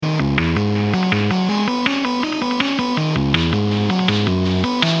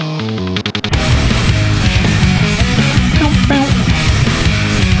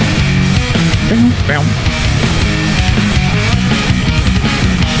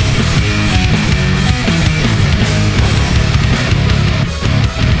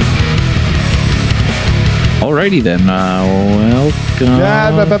Alrighty then. Welcome.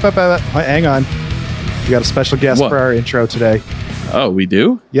 Hang on. We got a special guest for our intro today. Oh, we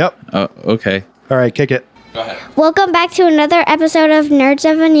do? Yep. Oh, okay. All right, kick it. Go ahead. Welcome back to another episode of Nerds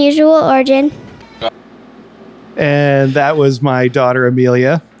of Unusual Origin. And that was my daughter,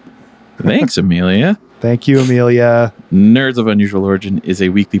 Amelia. Thanks, Amelia. Thank you, Amelia. Nerds of Unusual Origin is a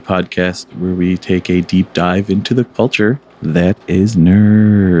weekly podcast where we take a deep dive into the culture that is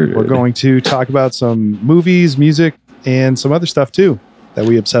nerd. We're going to talk about some movies, music, and some other stuff too that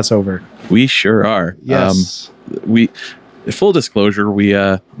we obsess over. We sure are. Yes. Full disclosure, we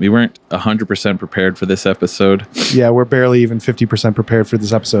weren't 100% prepared for this episode. Yeah, we're barely even 50% prepared for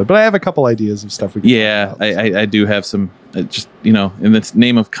this episode, but I have a couple ideas of stuff we can talk about. I do have some, just, in the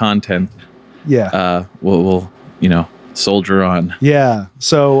name of content. Yeah. We'll soldier on. Yeah.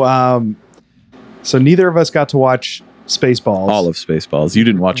 So neither of us got to watch Spaceballs. All of Spaceballs. You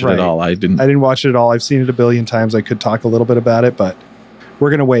didn't watch it at all. I didn't watch it at all. I've seen it a billion times. I could talk a little bit about it, but we're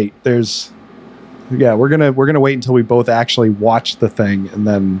going to wait. We're gonna wait until we both actually watch the thing, and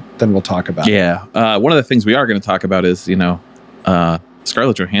then we'll talk about it. Yeah. One of the things we are going to talk about is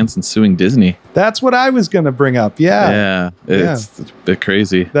Scarlett Johansson suing Disney. That's what I was going to bring up. Yeah. It's a bit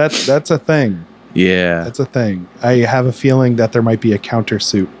crazy. That's a thing. Yeah. That's a thing. I have a feeling that there might be a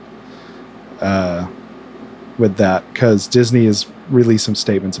countersuit with that, because Disney has released some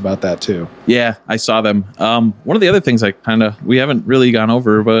statements about that too. Yeah, I saw them. One of the other things we haven't really gone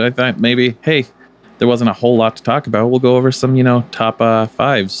over, but I thought maybe, hey, there wasn't a whole lot to talk about. We'll go over some, top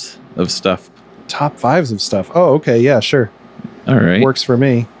fives of stuff. Top fives of stuff. Oh, okay. Yeah, sure. All right. Works for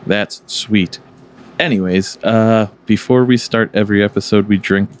me. That's sweet. Anyways, before we start every episode, we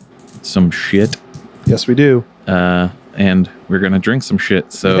drink some shit. Yes, we do. And we're going to drink some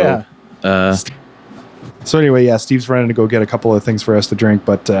shit. So, yeah. So anyway, yeah, Steve's running to go get a couple of things for us to drink.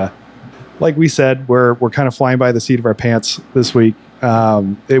 But like we said, we're kind of flying by the seat of our pants this week.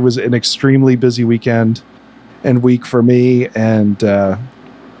 It was an extremely busy weekend and week for me. And to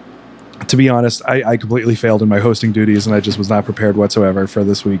be honest, I completely failed in my hosting duties, and I just was not prepared whatsoever for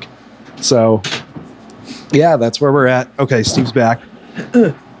this week. So, yeah, that's where we're at. Okay, Steve's back.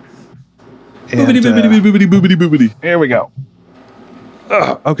 Boobity, boobity, boobity, boobity, boobity. Here we go.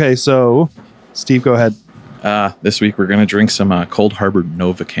 Okay, so Steve, go ahead. This week we're going to drink some Cold Harbor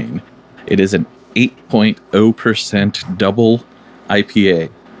Novocaine. It is an 8.0% double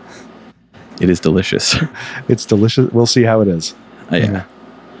IPA. It is delicious. It's delicious. We'll see how it is. Yeah.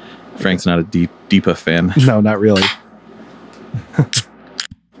 Frank's not a Deepa fan. No, not really.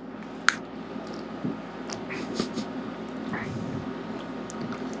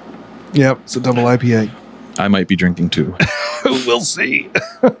 Yep, it's a double IPA. I might be drinking too. We'll see.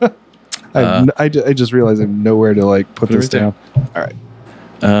 I just realized I have nowhere to put this down. All right.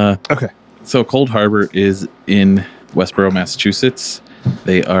 Okay. So Cold Harbor is in Westboro, Massachusetts.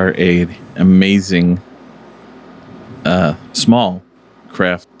 They are an amazing small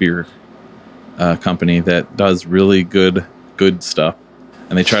craft beer company that does really good stuff,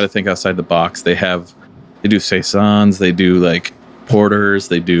 and they try to think outside the box. They do saisons, they do porters,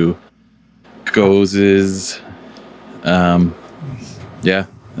 they do gozes. Yeah,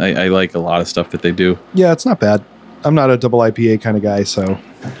 I like a lot of stuff that they do. Yeah, it's not bad. I'm not a double IPA kind of guy, so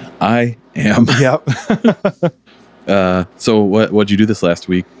I am. Yep. So what'd you do this last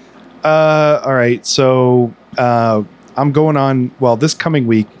week? All right. So I'm going on. Well, this coming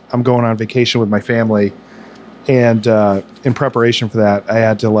week, I'm going on vacation with my family, and in preparation for that, I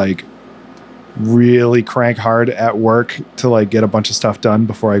had to really crank hard at work to get a bunch of stuff done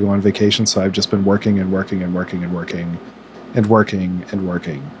before I go on vacation. So I've just been working and working and working and working and working and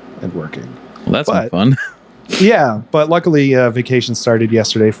working and working. Well, that's not fun. Yeah, but luckily vacation started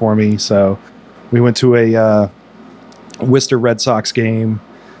yesterday for me, so we went to a Worcester Red Sox game.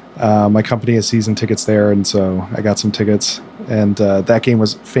 My company has season tickets there, and so I got some tickets, and that game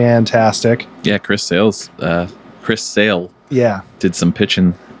was fantastic. Yeah, Chris Sale Yeah, did some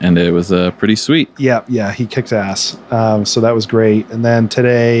pitching, and it was pretty sweet. Yeah, he kicked ass. So that was great. And then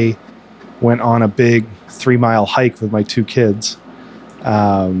today went on a big 3-mile hike with my 2 kids.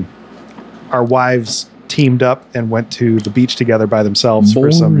 Our wives teamed up and went to the beach together by themselves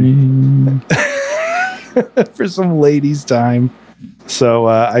for some ladies' time. So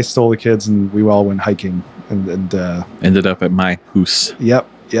I stole the kids, and we all went hiking and ended up at my house. Yep.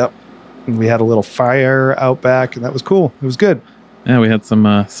 And we had a little fire out back, and that was cool. It was good. Yeah, we had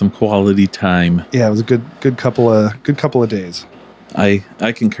some quality time. Yeah, it was a good couple of days. I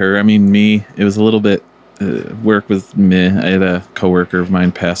concur. I mean, it was a little bit work with meh. I had a coworker of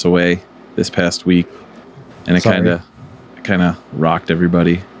mine pass away this past week, and it kind of kind of rocked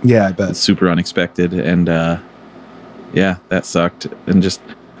everybody. Yeah, I bet. It's super unexpected, and yeah, that sucked. And just,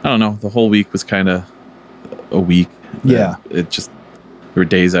 I don't know, the whole week was kind of a week. Yeah. There were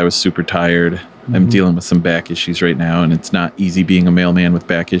days I was super tired. I'm dealing with some back issues right now, and it's not easy being a mailman with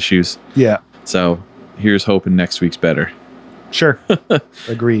back issues. Yeah. So here's hoping next week's better. Sure.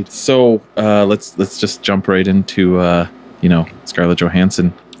 Agreed. So let's just jump right into Scarlett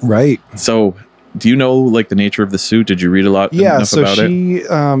Johansson. Right. So do you know like the nature of the suit? Did you read a lot enough about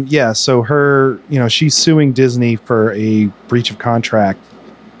it? So her, she's suing Disney for a breach of contract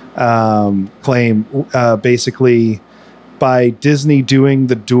claim, basically by Disney doing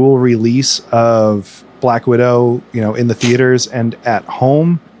the dual release of Black Widow, in the theaters and at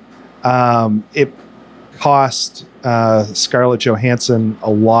home. It cost Scarlett Johansson a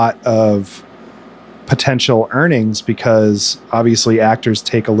lot of potential earnings because obviously actors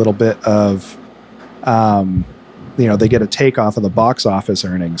take a little bit of they get a take off of the box office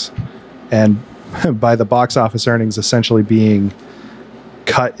earnings, and by the box office earnings essentially being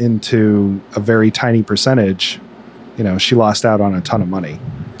cut into a very tiny percentage, she lost out on a ton of money.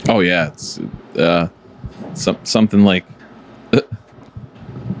 Oh yeah, it's something like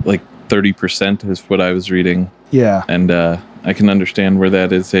 30% is what I was reading. Yeah, and I can understand where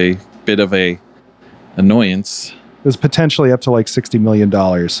that is a bit of a annoyance. It was potentially up to like $60 million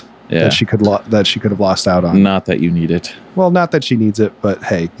that she could have lost out on. Not that you need it. Well, not that she needs it, but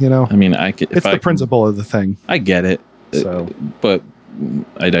hey, I mean, it's the principle of the thing. I get it. So, but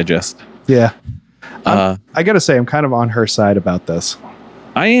I digest. Yeah. I gotta say, I'm kind of on her side about this.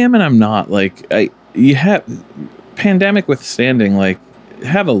 I am, and I'm not. Like, you have pandemic withstanding, like,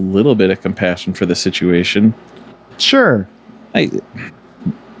 have a little bit of compassion for the situation. Sure.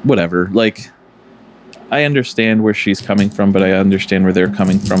 Whatever. Like, I understand where she's coming from, but I understand where they're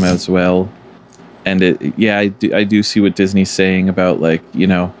coming from as well. And I do see what Disney's saying about, like,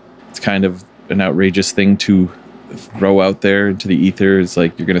 it's kind of an outrageous thing to throw out there into the ether. It's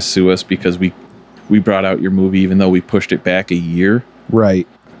like, you're going to sue us because we brought out your movie even though we pushed it back a year. Right.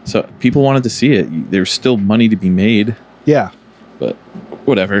 So people wanted to see it. There's still money to be made. Yeah. But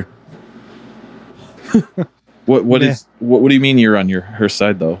whatever. What do you mean you're on her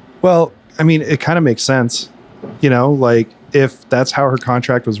side though? Well, I mean, it kind of makes sense. Like if that's how her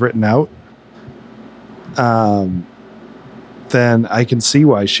contract was written out, then I can see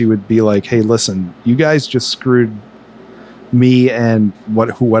why she would be like, hey, listen, you guys just screwed me and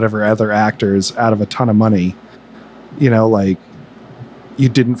whatever other actors out of a ton of money. Like you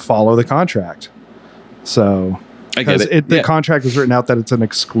didn't follow the contract. So I get it. The contract was written out that it's an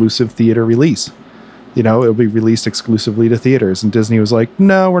exclusive theater release. It'll be released exclusively to theaters, and Disney was like,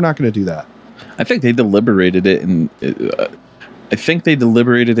 no, we're not going to do that. I think they deliberated it, and I think they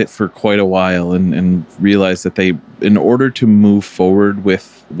deliberated it for quite a while and realized that in order to move forward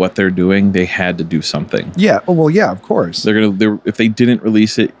with what they're doing, they had to do something. Yeah. Oh, well, yeah, of course. If they didn't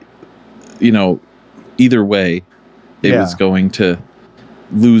release it, either way, it was going to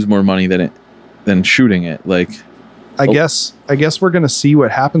lose more money than shooting it. Like, I guess we're going to see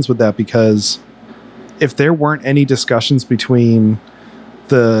what happens with that, because if there weren't any discussions between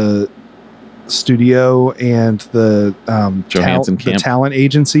the studio and the talent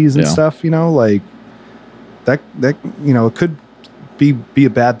agencies and stuff, like that it could be a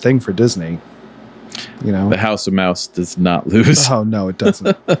bad thing for Disney. The House of Mouse does not lose. Oh no, it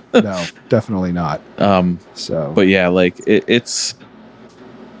doesn't. No, definitely not. But yeah, like it's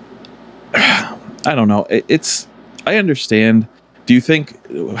I don't know. I understand.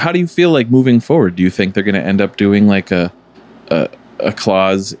 How do you feel like moving forward? Do you think they're going to end up doing like a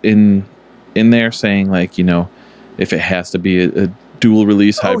clause in there saying, like, if it has to be a dual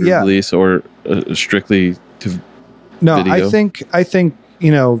release, hybrid release, or strictly to video? I think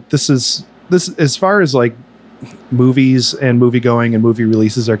this as far as like movies and movie going and movie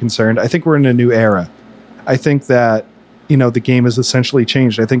releases are concerned, I think we're in a new era. I think that the game has essentially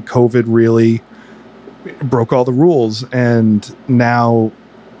changed. I think COVID really broke all the rules, and now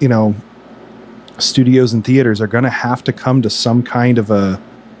studios and theaters are going to have to come to some kind of a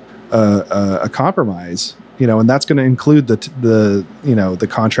compromise, and that's going to include the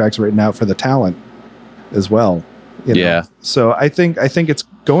contracts written out for the talent as well. Yeah. So I think it's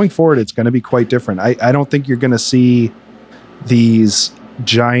going forward, it's going to be quite different. I don't think you're going to see these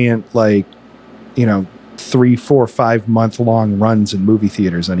giant 3, 4, 5 month long runs in movie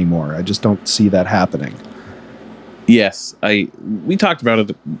theaters anymore. I just don't see that happening. Yes, we talked about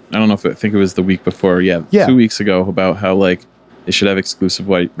it. I don't know I think it was the week before. Yeah. 2 weeks ago, about how like they should have exclusive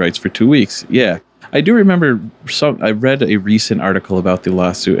rights for 2 weeks. Yeah, I do remember I read a recent article about the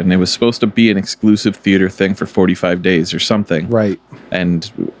lawsuit, and it was supposed to be an exclusive theater thing for 45 days or something. Right. And,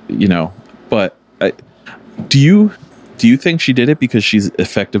 but do you think she did it because she's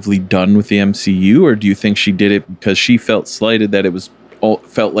effectively done with the MCU, or do you think she did it because she felt slighted that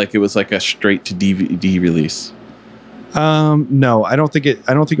felt like it was like a straight to DVD release? No, I don't think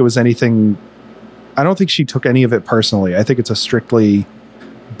it was anything. I don't think she took any of it personally. I think it's a strictly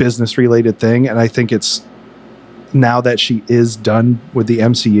business related thing. And I think it's now that she is done with the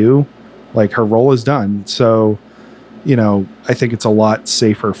MCU, like her role is done. So, I think it's a lot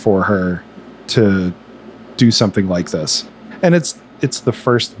safer for her to do something like this. And it's the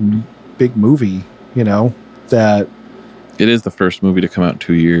first big movie, that it is the first movie to come out in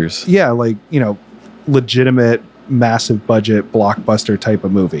 2 years. Yeah. Like, legitimate, massive budget blockbuster type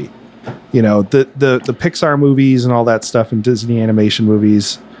of movie. The Pixar movies and all that stuff and Disney animation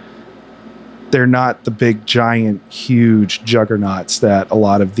movies, they're not the big, giant, huge juggernauts that a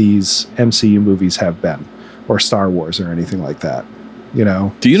lot of these MCU movies have been, or Star Wars or anything like that.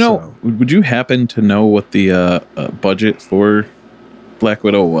 Do you know, would you happen to know what the budget for Black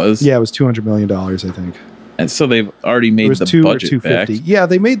Widow was? Yeah, it was $200 million, I think. And so they've already made the budget back. Yeah,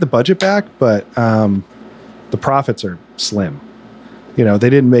 they made the budget back, but the profits are slim. They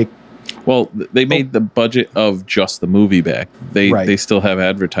didn't make... Well, they made the budget of just the movie back. They still have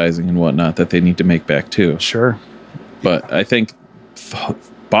advertising and whatnot that they need to make back too. Sure. But I think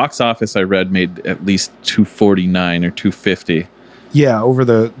box office, I read, made at least 249 or 250. Yeah,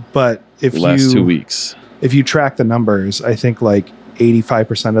 but if last 2 weeks. If you track the numbers, I think like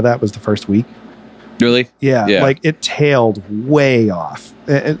 85% of that was the first week. Really? Yeah. Like it tailed way off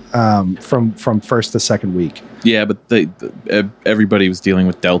from first to second week. Yeah, but everybody was dealing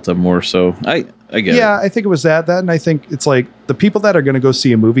with Delta more, so I get it. Yeah, I think it was that, and I think it's like the people that are going to go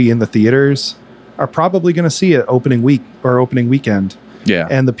see a movie in the theaters are probably going to see it opening week or opening weekend. Yeah.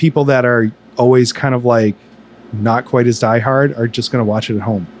 And the people that are always kind of like not quite as diehard are just going to watch it at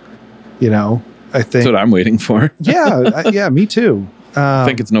home. I think that's what I'm waiting for. Yeah, me too. I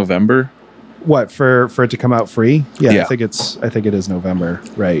think it's November. What, for it to come out free? Yeah. I think it is November,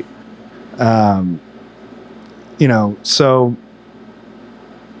 right? So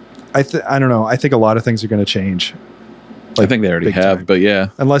I don't know. I think a lot of things are going to change. I think they already have, time. But yeah.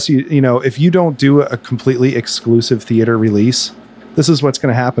 Unless if you don't do a completely exclusive theater release, this is what's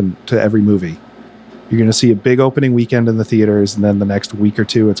going to happen to every movie. You're going to see a big opening weekend in the theaters, and then the next week or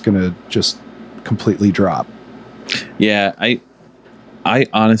two, it's going to just completely drop. Yeah, I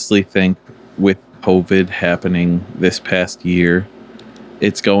honestly think with COVID happening this past year,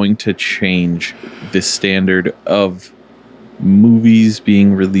 it's going to change the standard of movies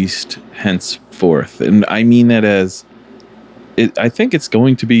being released henceforth. And I mean that as I think it's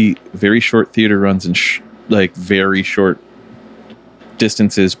going to be very short theater runs and like very short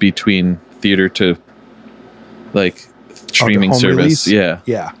distances between theater to like streaming service. Release?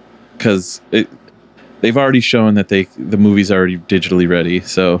 Yeah. Because they've already shown that the movie's already digitally ready.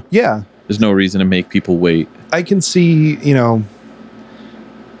 So yeah, there's no reason to make people wait. I can see,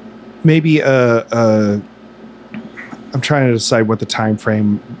 maybe I'm trying to decide what the time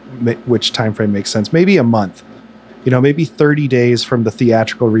frame, which time frame makes sense. Maybe a month. Maybe 30 days from the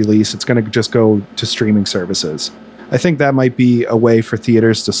theatrical release, it's going to just go to streaming services. I think that might be a way for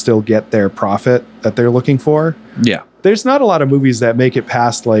theaters to still get their profit that they're looking for. Yeah. There's not a lot of movies that make it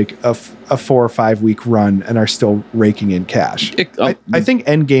past like a 4 or 5 week run and are still raking in cash. I think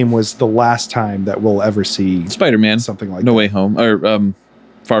Endgame was the last time that we'll ever see Spider-Man, something like No that. Way Home, or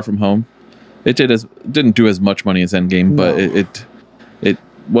Far From Home. It didn't do as much money as Endgame, but it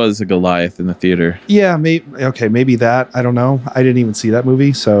was a Goliath in the theater. Yeah, maybe that. I don't know. I didn't even see that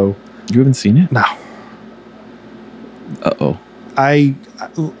movie, so you haven't seen it? No. Uh-oh.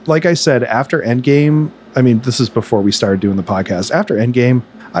 Like I said, after Endgame, I mean, this is before we started doing the podcast. After Endgame,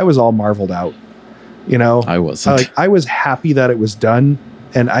 I was all marveled out. I wasn't. I was happy that it was done,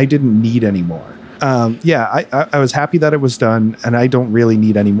 and I didn't need any more. I was happy that it was done, and I don't really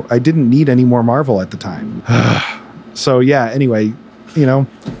need any more. I didn't need any more Marvel at the time. So yeah. Anyway,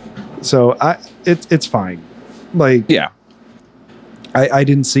 so it's fine. Like yeah. I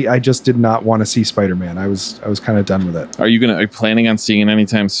just did not want to see Spider-Man. I was kind of done with it. Are you planning on seeing it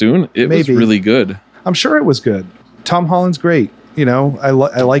anytime soon? It was really good. I'm sure it was good. Tom Holland's great. I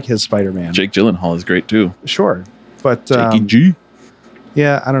like his Spider-Man. Jake Gyllenhaal is great too. Sure. But Jakey G.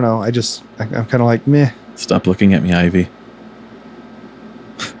 Yeah, I don't know. I'm kind of like, meh. Stop looking at me, Ivy.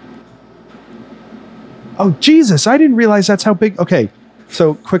 Oh, Jesus. I didn't realize that's how big. Okay.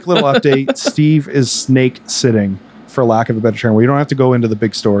 So quick little update. Steve is snake sitting, for lack of a better term. We don't have to go into the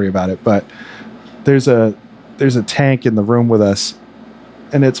big story about it, but there's a tank in the room with us,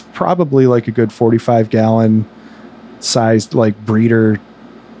 and it's probably like a good 45 gallon sized like breeder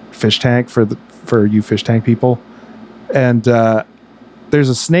fish tank for you fish tank people, and there's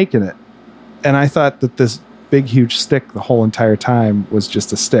a snake in it, and I thought that this big huge stick the whole entire time was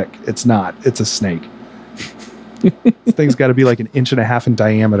just a stick. It's not. It's a snake. This thing's got to be like 1.5 inches in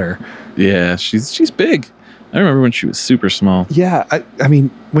diameter. Yeah, she's big. I remember when she was super small. Yeah, I mean,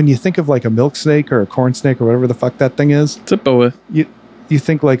 when you think of like a milk snake or a corn snake or whatever the fuck that thing is, It's a boa. you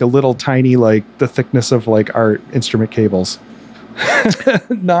think like a little tiny, like the thickness of like our instrument cables.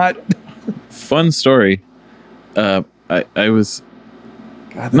 Not Fun story. I was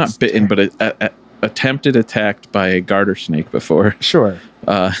God, not bitten, but attempted attacked by a garter snake before. Sure.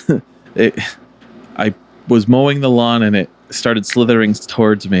 I was mowing the lawn and it started slithering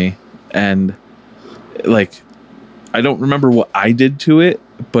towards me, and like I don't remember what I did to it,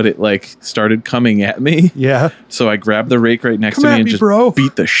 but it like started coming at me. Yeah. So I grabbed the rake right next Come to me at and me, just bro.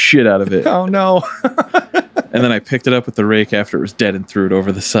 beat the shit out of it. Oh no. And then I picked it up with the rake after it was dead and threw it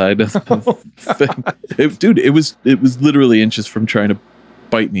over the side of the thing. Dude, it was literally inches from trying to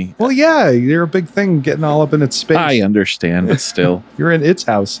bite me. Well, yeah, you're a big thing getting all up in its space. I understand, but still. You're in its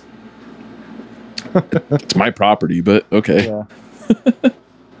house. It's my property, but okay. Yeah.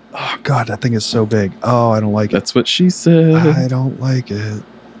 Oh God, that thing is so big. Oh, I don't like it. That's what she said. I don't like it.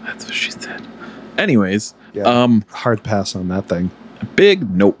 That's what she said. Anyways, Yeah. Hard pass on that thing. big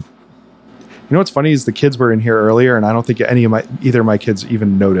nope. You know what's funny is the kids were in here earlier, and I don't think either of my kids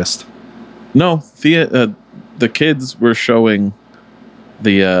even noticed. No, the kids were showing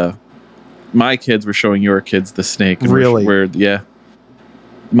my kids were showing your kids the snake. And Really? Yeah.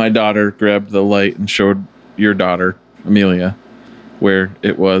 My daughter grabbed the light and showed your daughter, Amelia, where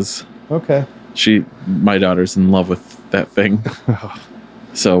it was. Okay. My daughter's in love with that thing.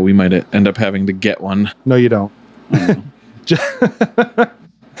 So we might end up having to get one. No, you don't.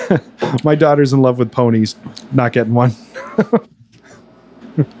 My daughter's in love with ponies. Not getting one.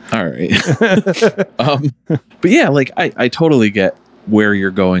 All right. But yeah, like I totally get where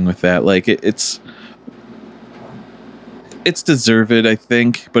you're going with that. Like it's deserved, I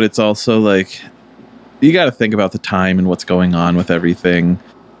think, but it's also like you got to think about the time and what's going on with everything.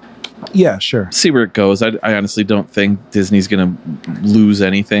 Yeah, sure. See where it goes. I honestly don't think Disney's going to lose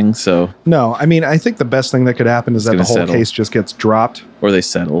anything. So No, I mean, I think the best thing that could happen is that the gonna whole settle. case just gets dropped. or they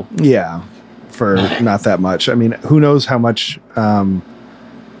settle. Yeah, for not that much. I mean, who knows how much,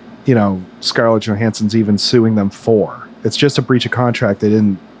 Scarlett Johansson's even suing them for. It's just a breach of contract. They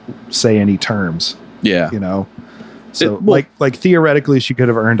didn't say any terms, Yeah. So, Well- like theoretically, she could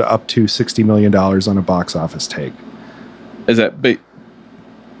have earned up to $60 million on a box office take. Is that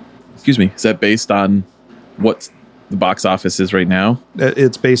is that based on what the box office is right now?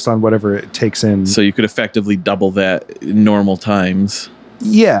 It's based on whatever it takes in. So you could effectively double that in normal times.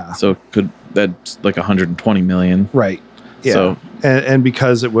 Yeah, So that's like 120 million. right. Yeah. So And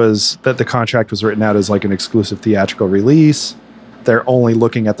because it was that the contract was written out as like an exclusive theatrical release, they're only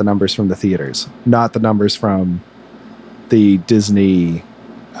looking at the numbers from the theaters, not the numbers from the Disney,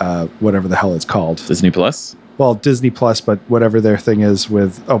 whatever the hell it's called. Disney Plus. Well, Disney Plus, but whatever their thing is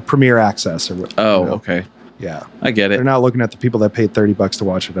with Premier Access or what. Oh, okay. Yeah, I get they're it. not looking at the people that paid $30 to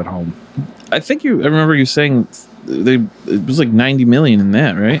watch it at home. I remember you saying it was like 90 million in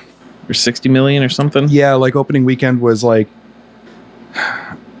that, right? Or 60 million or something. Yeah, like opening weekend was like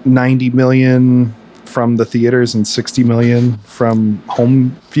 90 million from the theaters and 60 million from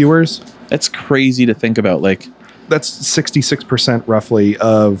home viewers. That's crazy to think about. Like, That's 66% roughly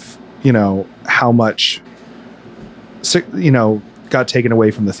of, how much, got taken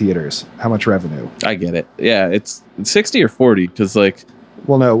away from the theaters. How much revenue? I get it. Yeah, it's 60 or 40 because like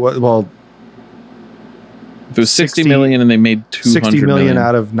Well, no, well, if it was 60 60 million and they made 200 60 million million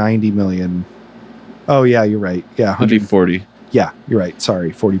out of 90 million. Oh, yeah, you're right. Yeah, it'd be 40. Yeah, you're right.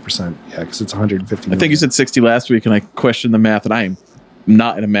 Sorry, 40%. Yeah, because it's 150 I million. think you said 60 last week, and I questioned the math, and I am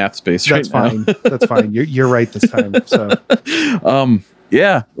not in a math space That's right fine. That's fine. You're right this time. So now.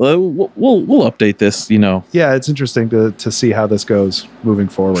 Yeah, we'll update this, yeah, it's interesting to see how this goes moving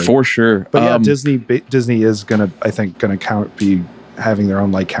forward. for sure. But yeah, Disney is gonna be having their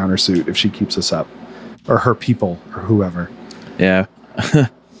own like countersuit if she keeps us up, or her people, or whoever. Yeah.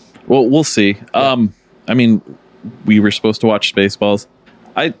 Well, we'll see. I mean, we were supposed to watch Spaceballs.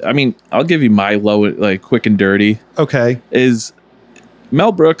 I mean, I'll give you my low, like quick and dirty. Okay. Is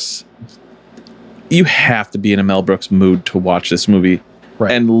Mel Brooks? You have to be in a Mel Brooks mood to watch this movie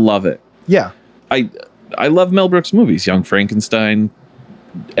Right. and love it. Yeah. I love Mel Brooks movies. Young Frankenstein,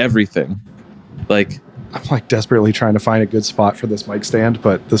 everything. Like I'm like desperately trying to find a good spot for this mic stand,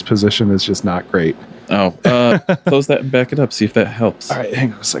 but this position is just not great. Oh, close that and back it up. See if that helps. All right,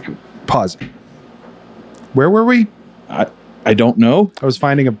 hang on a second. Pause. Where were we? I don't know. I was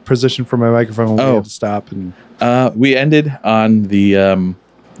finding a position for my microphone. We had to stop and. We ended on the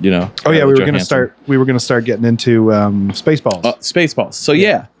Oh yeah, we were gonna start getting into Spaceballs. Spaceballs. So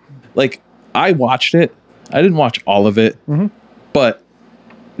yeah, like I watched it. I didn't watch all of it, but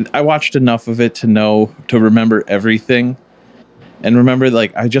I watched enough of it to remember everything, and remember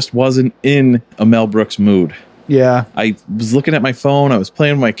like I just wasn't in a Mel Brooks mood. Yeah, I was looking at my phone. I was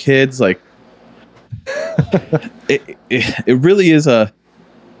playing with my kids. Like it really is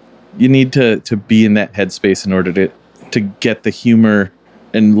you need to be in that headspace in order to get the humor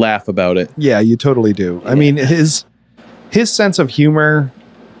and laugh about it. Yeah, you totally do. I mean, his sense of humor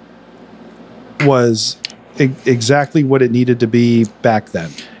was exactly what it needed to be back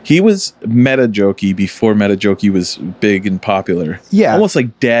then. He was meta jokey before meta jokey was big and popular. Yeah, almost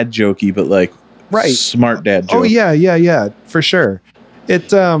like dad jokey, but like smart dad joke. Oh yeah, for sure.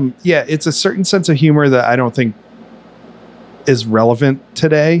 It's a certain sense of humor that I don't think is relevant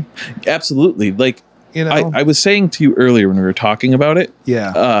today. Absolutely. Like, you know, I was saying to you earlier when we were talking about it.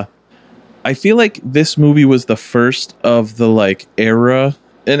 Yeah. I feel like this movie was the first of the like era,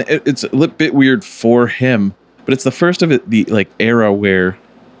 and it's a little bit weird for him, but it's the first of the like era where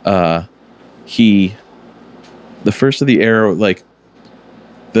the first of the era, like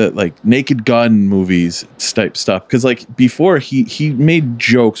the like Naked Gun movies type stuff. Cause like before he made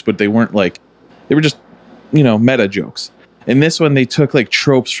jokes, but they weren't like, they were just, meta jokes. In this one, they took like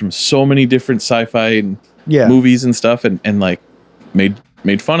tropes from so many different sci-fi and movies and stuff, and like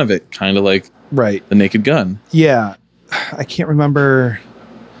made fun of it, kind of like the Naked Gun. Yeah, I can't remember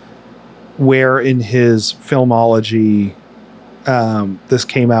where in his filmology this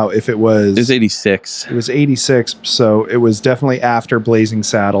came out. If it was 86. It was 86, so it was definitely after Blazing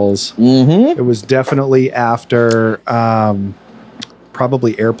Saddles. Mm-hmm. It was definitely after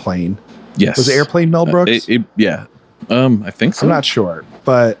probably Airplane. Yes, was Airplane Mel Brooks? Yeah. I think so. I'm not sure,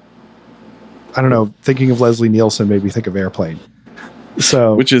 but I don't know. Thinking of Leslie Nielsen made me think of Airplane.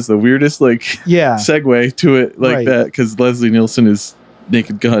 So, which is the weirdest segue to it that, because Leslie Nielsen is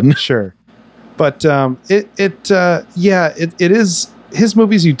Naked Gun. Sure, but it is his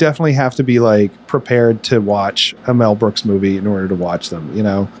movies. You definitely have to be like prepared to watch a Mel Brooks movie in order to watch them.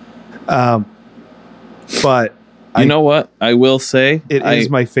 But you know what I will say, it is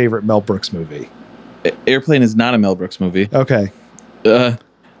my favorite Mel Brooks movie. Airplane is not a Mel Brooks movie. Okay. But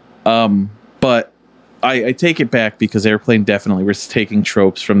I take it back, because Airplane definitely was taking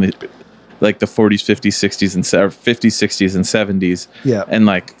tropes from the 40s, 50s, 60s, and 50s, 60s, and 70s. Yeah. And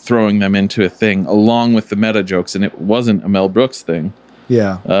like throwing them into a thing along with the meta jokes, and it wasn't a Mel Brooks thing.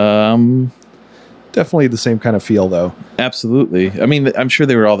 Yeah. Definitely the same kind of feel, though. Absolutely. I mean, I'm sure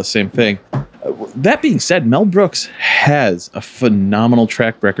they were all the same thing. That being said, Mel Brooks has a phenomenal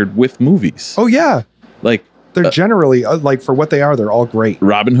track record with movies. Oh yeah. Like, they're generally like, for what they are, they're all great.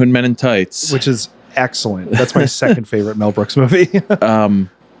 Robin Hood Men in Tights, which is excellent. That's my second favorite Mel Brooks movie.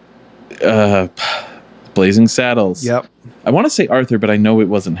 Blazing Saddles. Yep. I want to say Arthur, but I know it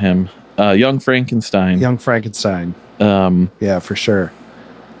wasn't him. Young Frankenstein. Yeah, for sure.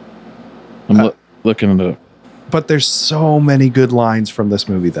 I'm looking at it. But there's so many good lines from this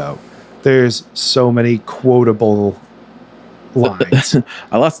movie, though. There's so many quotable lines.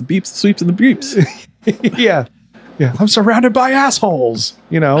 I lost the beeps, the sweeps, and the beeps. Yeah. I'm surrounded by assholes.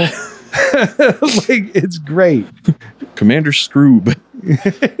 Like, it's great. Commander Scroob.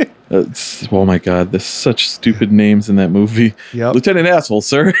 Oh my God, there's such stupid names in that movie. Yep. Lieutenant Asshole,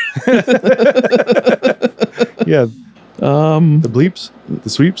 sir. Yeah. The bleeps, the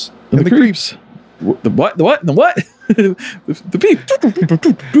sweeps, and the creeps. The what? The what? And the what? The beep.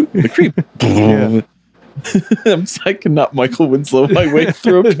 The creep. Yeah. I'm psyching up Michael Winslow my way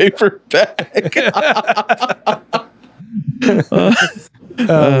through a paper bag.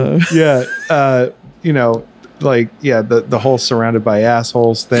 The whole surrounded by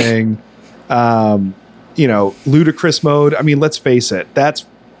assholes thing. Ludicrous mode. I mean, let's face it. That's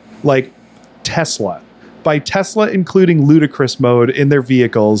like Tesla. By Tesla including ludicrous mode in their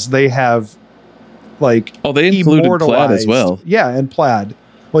vehicles, they have like they included Plaid as well. Yeah, and Plaid.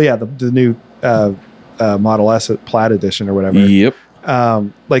 Well, yeah, the new Model S Plaid edition or whatever. Yep.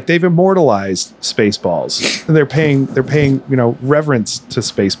 Like, they've immortalized Spaceballs. And they're paying reverence to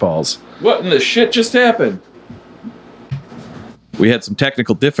Spaceballs. What in the shit just happened? We had some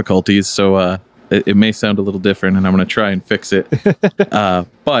technical difficulties, so it may sound a little different, and I'm going to try and fix it.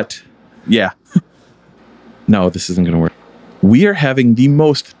 But yeah, no, this isn't going to work. We are having the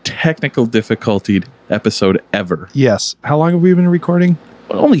most technical difficulty episode ever. Yes. How long have we been recording?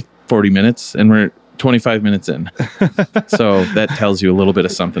 Only 40 minutes, and we're 25 minutes in. So that tells you a little bit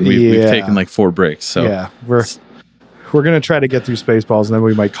of something. We've taken like 4 breaks. So yeah, we're going to try to get through Spaceballs, and then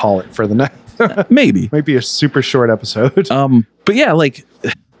we might call it for the next. Maybe. Might be a super short episode. But yeah, like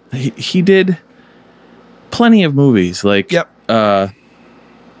he did plenty of movies. Like, yep.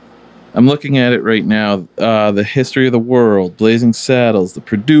 I'm looking at it right now. The History of the World, Blazing Saddles, The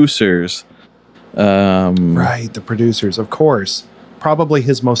Producers. Right, The Producers, of course. Probably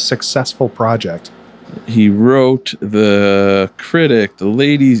his most successful project. He wrote The Critic,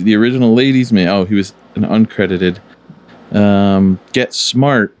 the original Ladies' Man. Oh, he was an uncredited. Get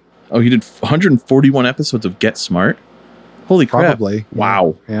Smart. Oh, he did 141 episodes of Get Smart. Holy crap. Probably.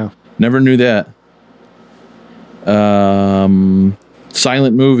 Wow. Yeah. Never knew that.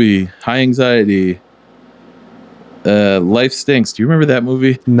 Silent Movie, High Anxiety, Life Stinks. Do you remember that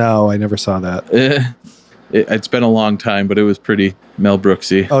movie? No, I never saw that. It's been a long time, but it was pretty Mel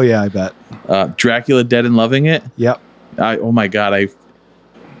Brooksy. Oh, yeah, I bet. Dracula, Dead and Loving It. Yep. Oh my God, I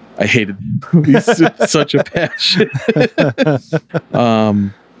hated movies with such a passion.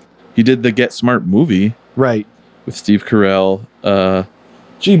 He did the Get Smart movie. Right. With Steve Carell.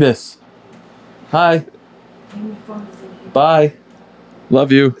 Jeebus. Hi. Bye.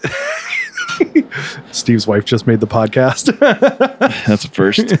 Love you. Steve's wife just made the podcast. That's a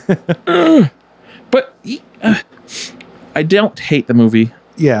first. But I don't hate the movie.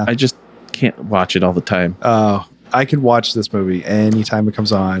 Yeah. I just can't watch it all the time. Oh, I can watch this movie anytime it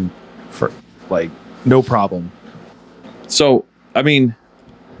comes on for like no problem. So, I mean,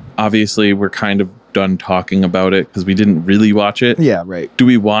 obviously we're kind of done talking about it because we didn't really watch it. Yeah, right. Do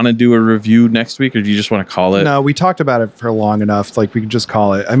we want to do a review next week, or do you just want to call it? No, we talked about it for long enough. Like, we can just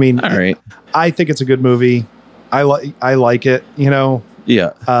call it. I mean, all right. I think it's a good movie. I like it, you know.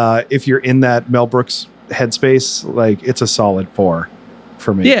 Yeah. If you're in that Mel Brooks headspace, like, it's a solid 4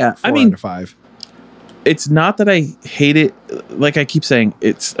 for me. Yeah, 4 I mean, out of 5. It's not that I hate it. Like I keep saying,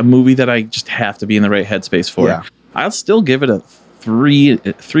 it's a movie that I just have to be in the right headspace for. Yeah. I'll still give it a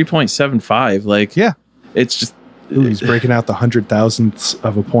 3.75. Like, yeah, it's just. Ooh, he's breaking out the 100,000ths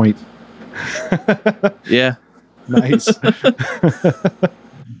of a point. Yeah. Nice.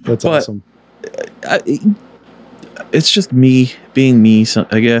 That's awesome. It's just me being me, so,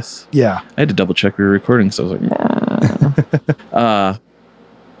 I guess. Yeah. I had to double check we were recording, so I was like,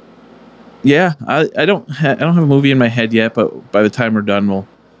 yeah, I don't have a movie in my head yet, but by the time we're done, we'll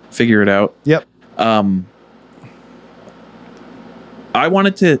figure it out. Yep. I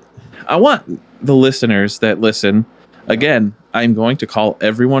want the listeners that listen, again, I'm going to call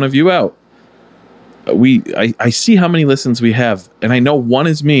every one of you out. I see how many listens we have, and I know one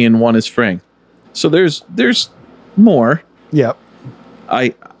is me and one is Frank. So there's more. Yep.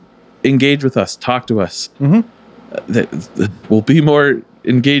 I engage with us, talk to us. Mm-hmm. That will be more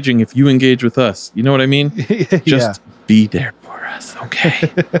engaging if you engage with us. You know what I mean? Just be there for us,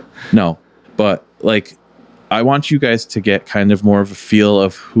 okay? No, but like, I want you guys to get kind of more of a feel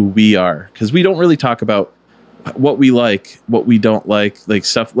of who we are, because we don't really talk about what we like, what we don't like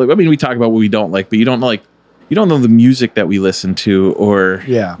stuff. Like, I mean, we talk about what we don't like, but you don't know the music that we listen to or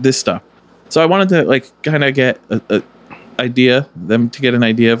this stuff. So I wanted to like kind of get them to get an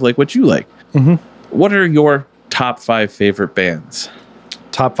idea of like what you like. Mm-hmm. What are your top 5 favorite bands?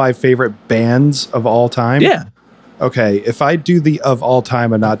 Top 5 favorite bands of all time? Yeah. Okay, if I do the of all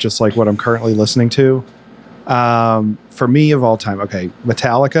time and not just like what I'm currently listening to, for me of all time, okay,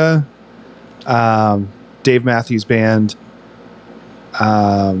 Metallica, Dave Matthews Band,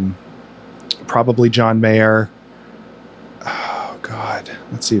 probably John Mayer. Oh God,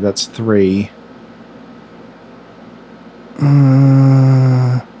 let's see, that's 3.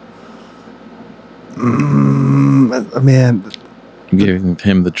 Man, I'm giving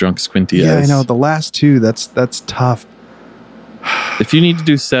him the drunk squinty eyes. Yeah, I know. The last 2, that's tough. If you need to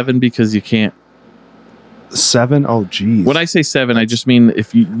do 7 because you can't. 7? Oh, geez. When I say 7, I just mean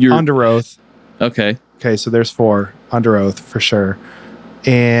if you're Under Oath. Okay. Okay, so there's 4. Under Oath for sure.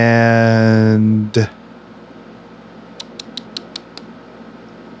 And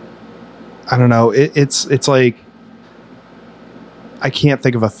I don't know. It's like I can't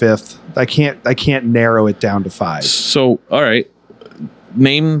think of a 5th. I can't narrow it down to 5. So, all right.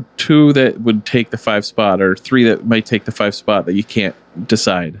 Name 2 that would take the 5 spot, or 3 that might take the 5 spot that you can't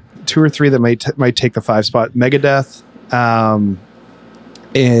decide. 2 or 3 that might take the 5 spot. Megadeth,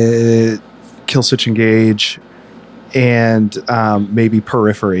 Killswitch Engage, and maybe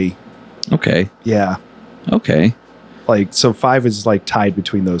Periphery. Okay. Yeah. Okay. Like, so 5 is like tied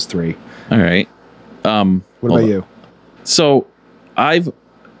between those 3. All right. What about you? So I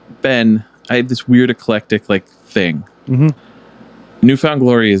have this weird eclectic like thing. Mm-hmm. Newfound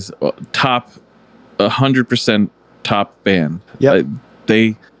Glory is top 100% top band. Yep.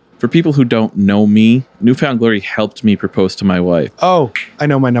 For people who don't know me, Newfound Glory helped me propose to my wife. Oh, I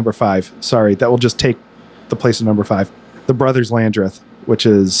know my number 5. Sorry, that will just take the place of number 5. The Brothers Landreth, which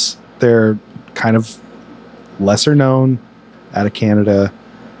is they're kind of lesser known, out of Canada,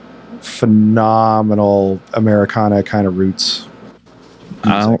 phenomenal Americana kind of roots.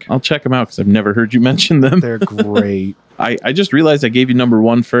 I'll check them out because I've never heard you mention them. They're great. I just realized I gave you number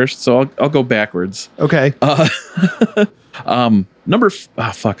 1 first, so I'll go backwards. Okay. I'm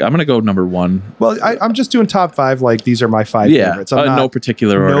gonna go number 1. Well, I'm just doing top 5. Like these are my 5 favorites. I'm not, no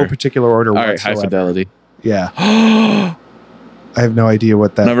particular order. No particular order. All right, High Fidelity. Yeah. I have no idea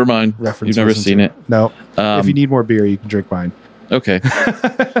what that. Never mind. Reference. You've never seen it. No. If you need more beer, you can drink mine. Okay.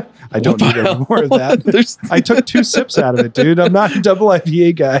 I don't need any more of that. I took 2 sips out of it, dude. I'm not a double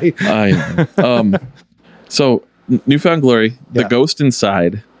IPA guy. I know. So Newfound Glory, The Ghost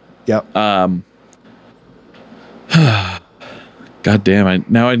Inside. Yep. God damn!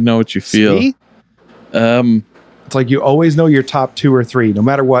 Now I know what you feel. See? It's like you always know your top 2 or 3, no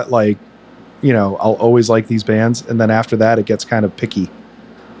matter what. Like, I'll always like these bands, and then after that, it gets kind of picky.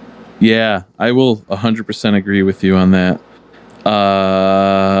 Yeah, I will 100% agree with you on that.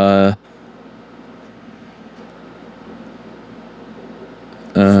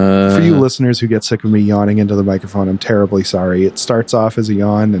 For you listeners who get sick of me yawning into the microphone, I'm terribly sorry. It starts off as a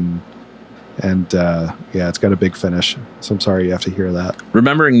yawn, and it's got a big finish. So I'm sorry you have to hear that.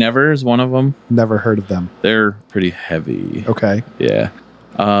 Remembering Never is one of them. Never heard of them. They're pretty heavy. Okay. Yeah.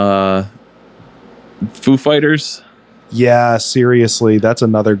 Foo Fighters. Yeah, seriously, that's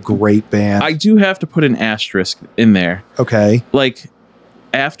another great band. I do have to put an asterisk in there. Okay. Like,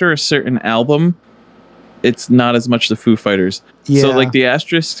 after a certain album, it's not as much the Foo Fighters. Yeah. So, like, the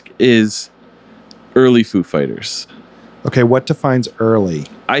asterisk is early Foo Fighters. Okay, what defines early?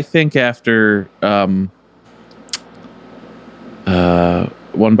 I think after One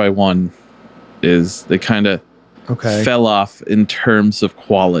by One is they kind of fell off in terms of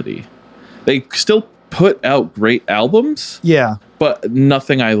quality. They still put out great albums. Yeah. But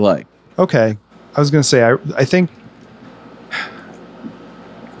nothing I like. Okay. I was going to say, I think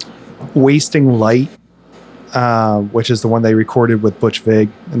Wasting Light, which is the one they recorded with Butch Vig,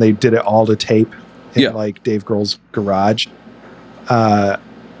 and they did it all to tape in like Dave Grohl's garage. I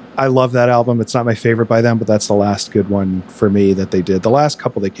love that album. It's not my favorite by them, but that's the last good one for me that they did. The last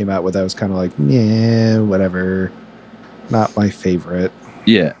couple they came out with, I was kind of like, yeah, whatever. Not my favorite.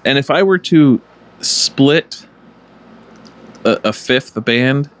 Yeah. And if I were to split a fifth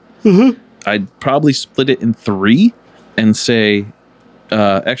band, I'd probably split it in 3 and say,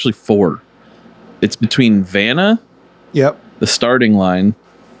 actually 4. It's between Vanna, the Starting Line,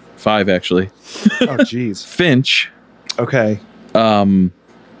 5 actually. Oh, geez. Finch. Okay. What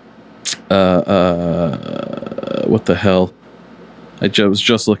the hell? I was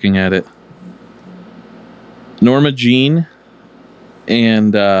just looking at it. Norma Jean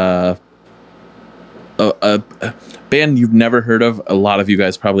and a band you've never heard of. A lot of you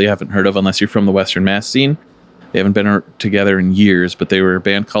guys probably haven't heard of unless you're from the Western Mass scene. They haven't been together in years, but they were a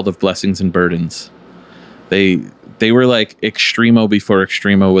band called Of Blessings and Burdens. They were like Extremo before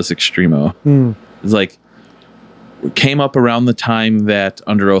Extremo was Extremo. It's like came up around the time that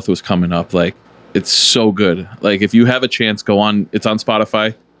Under Oath was coming up. Like, it's so good. Like, if you have a chance, go on. It's on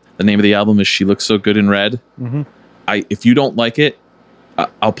Spotify. The name of the album is She Looks So Good in Red. If you don't like it,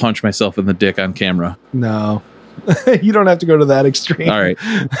 I'll punch myself in the dick on camera. No, you don't have to go to that extreme. All right.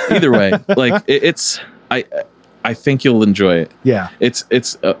 Either way, like I think you'll enjoy it. Yeah. It's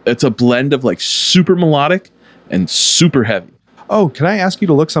a blend of like super melodic and super heavy. Oh, can I ask you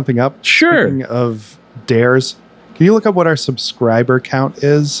to look something up? Sure. Speaking of dares, can you look up what our subscriber count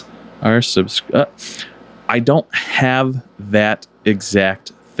is? I don't have that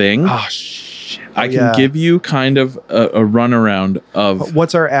exact thing. Oh, shit. I can give you kind of a runaround of...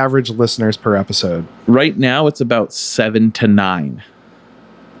 What's our average listeners per episode? Right now, it's about 7 to 9.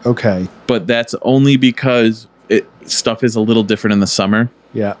 Okay. But that's only because stuff is a little different in the summer.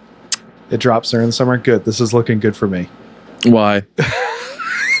 Yeah. It drops during the summer? Good. This is looking good for me. Why?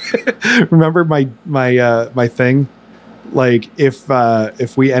 Remember my thing? Like,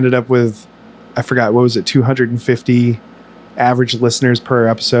 if we ended up with, I forgot, what was it, 250 average listeners per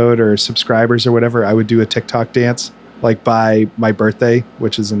episode or subscribers or whatever, I would do a TikTok dance, like by my birthday,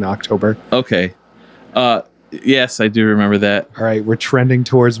 which is in October. Okay. Yes, I do remember that. All right, we're trending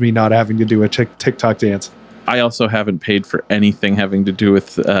towards me not having to do a TikTok dance. I also haven't paid for anything having to do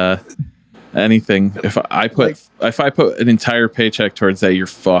with anything. If I put an entire paycheck towards that, you're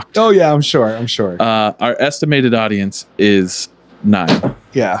fucked. Oh yeah, I'm sure. Our estimated audience is 9.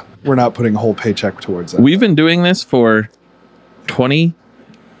 Yeah, we're not putting a whole paycheck towards that. We've been doing this for 20.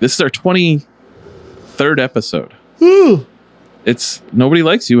 This is our 23rd episode. Ooh. It's Nobody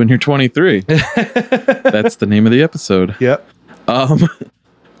Likes You when you're 23. That's the name of the episode. Yep.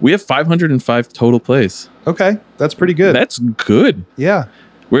 We have 505 total plays. Okay, that's pretty good. That's good. Yeah.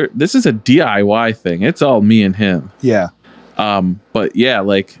 This is a DIY thing. It's all me and him. Yeah. But yeah,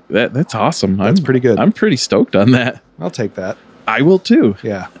 like that's awesome. That's pretty good. I'm pretty stoked on that. I'll take that. I will too.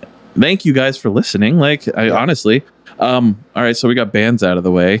 Yeah. Thank you guys for listening. Honestly. All right, so we got bands out of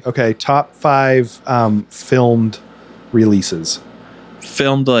the way. Okay, top 5 filmed releases.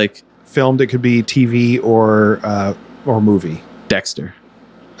 Filmed, Filmed, it could be TV or movie. Dexter.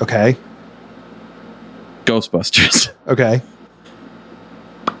 Okay. Ghostbusters. Okay.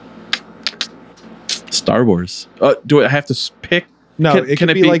 Star Wars. Do I have to pick? No, it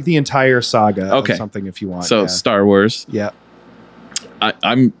can be like the entire saga Okay. of something if you want. So yeah. Star Wars. Yeah.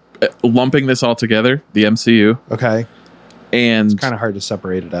 I'm lumping this all together, the MCU. Okay. And It's kind of hard to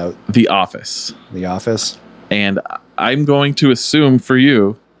separate it out. The Office. The Office. And I'm going to assume for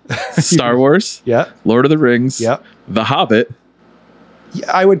you, Star Wars. Yeah. Lord of the Rings. Yeah. The Hobbit. Yeah,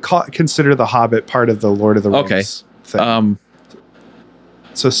 I would consider The Hobbit part of the Lord of the Rings thing.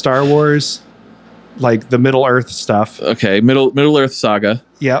 So Star Wars, like the Middle Earth stuff. Okay, Middle Earth Saga.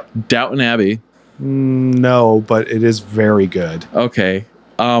 Yep. Downton Abbey. No, but it is very good. Okay.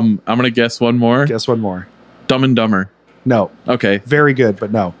 I'm gonna guess one more. Guess one more. Dumb and Dumber. No. Okay. Very good,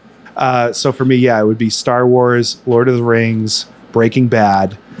 but no. So for me, yeah, it would be Star Wars, Lord of the Rings, Breaking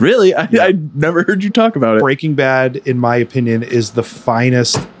Bad. Really? I never heard you talk about it. Breaking Bad, in my opinion, is the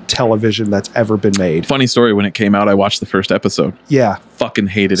finest television that's ever been made. Funny story, when it came out, I watched the first episode. Yeah. Fucking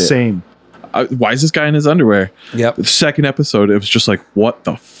hated it. Same. Why is this guy in his underwear? Yep. The second episode, it was just like, what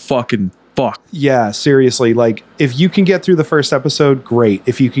the fucking fuck? Yeah, seriously. Like, if you can get through the first episode, great.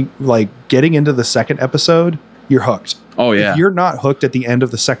 If you can, getting into the second episode, you're hooked. Oh, yeah. If you're not hooked at the end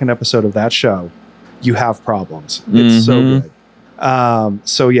of the second episode of that show, you have problems. It's so good.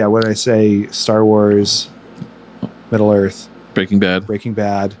 So yeah, when I say Star Wars, Middle Earth, Breaking Bad,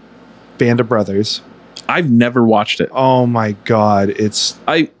 Band of Brothers. I've never watched it. Oh my God.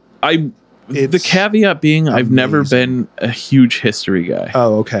 The caveat being, I've never been a huge history guy.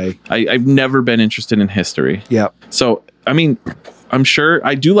 Oh, okay. I've never been interested in history. Yeah. So, I mean, I'm sure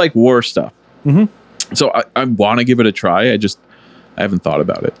I do like war stuff. Mm-hmm. So I want to give it a try. I haven't thought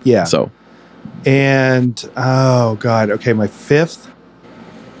about it. Yeah. So. And, oh God. Okay. My 5th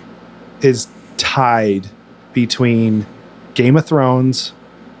is tied between Game of Thrones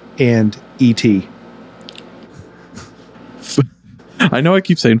and E.T. I know I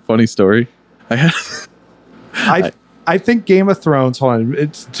keep saying funny story. I think Game of Thrones, hold on,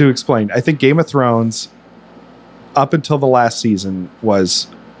 it's to explain. I think Game of Thrones, up until the last season, was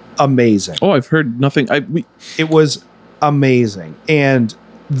amazing. Oh, I've heard nothing. It was amazing. And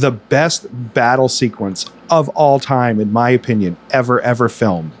the best battle sequence of all time, in my opinion, ever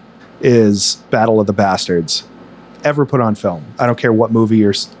filmed, is Battle of the Bastards. Ever put on film. I don't care what movie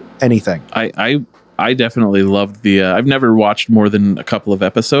or anything. I definitely loved the. I've never watched more than a couple of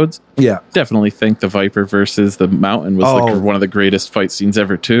episodes. Yeah, definitely think the Viper versus the Mountain was like one of the greatest fight scenes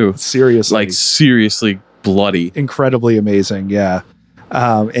ever too. Seriously bloody, incredibly amazing. Yeah,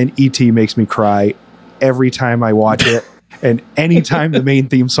 and E.T. makes me cry every time I watch it, and anytime the main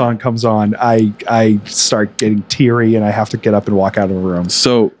theme song comes on, I start getting teary, and I have to get up and walk out of the room.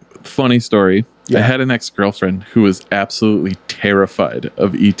 So funny story. Yeah. I had an ex-girlfriend who was absolutely terrified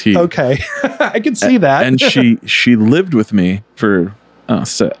of E.T. Okay. I can see that. And she lived with me for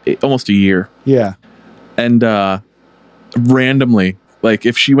almost a year. Yeah. And randomly, like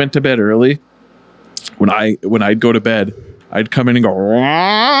if she went to bed early, when I'd go to bed, I'd come in and go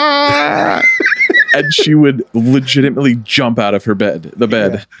and she would legitimately jump out of the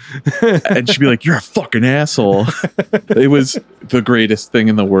bed. Yeah. And she'd be like, "You're a fucking asshole." It was the greatest thing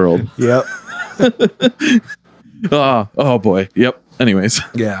in the world. Yep. Oh boy. Yep. Anyways.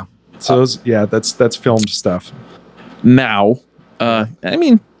 Yeah. So that's filmed stuff. Now, I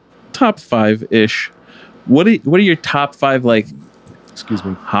mean, top 5-ish. What are your top 5 excuse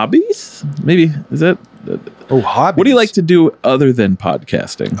me, hobbies? Maybe is that hobbies? What do you like to do other than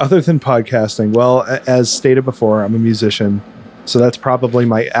podcasting? Well, as stated before, I'm a musician, so that's probably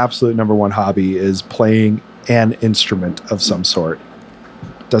my absolute number one hobby is playing an instrument of some sort.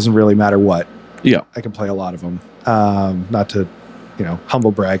 Doesn't really matter what. Yeah, I can play a lot of them. Not to,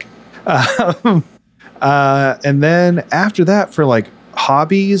 humble brag. And then after that, for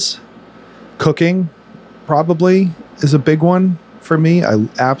hobbies, Cooking probably is a big one for me. I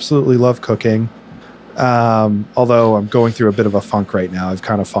absolutely love cooking. Although I'm going through a bit of a funk right now. I've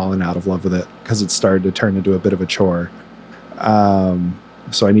kind of fallen out of love with it because it's started to turn into a bit of a chore.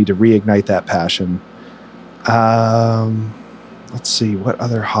 So I need to reignite that passion. Let's see, what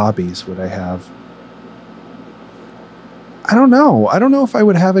other hobbies would I have? I don't know. I don't know if I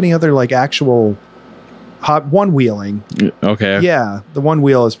would have any other like actual one wheeling. Okay. Yeah, the one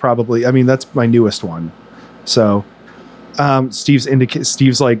wheel is probably. I mean, that's my newest one. So, Steve's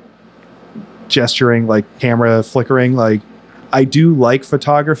like gesturing, like camera flickering. Like, I do like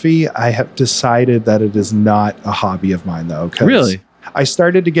photography. I have decided that it is not a hobby of mine, though. Really? I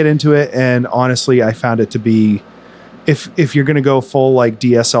started to get into it, and honestly, I found it to be, if you're going to go full like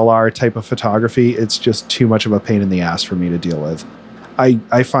DSLR type of photography, it's just too much of a pain in the ass for me to deal with.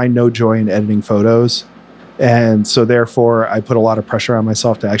 I find no joy in editing photos. And so therefore I put a lot of pressure on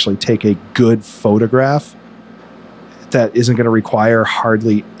myself to actually take a good photograph that isn't going to require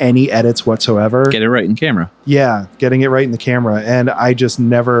hardly any edits whatsoever. Get it right in camera. Yeah, getting it right in the camera. And I just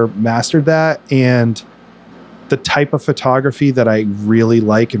never mastered that. And the type of photography that I really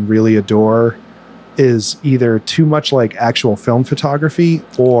like and really adore is either too much like actual film photography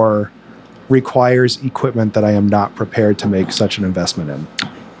or requires equipment that I am not prepared to make such an investment in.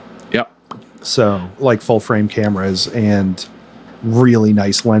 Yep. So like full frame cameras and really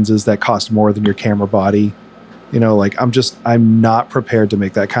nice lenses that cost more than your camera body. You know, like I'm not prepared to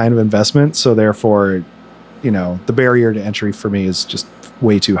make that kind of investment. So therefore, you know, the barrier to entry for me is just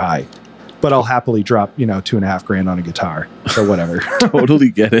way too high. But I'll happily drop, $2,500 on a guitar. So whatever.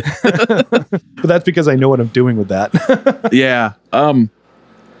 Totally get it. But that's because I know what I'm doing with that. Yeah. I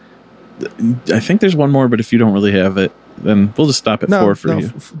think there's one more, but if you don't really have it, then we'll just stop at 4 for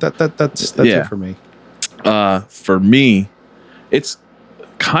you. That's Yeah. it for me. For me, it's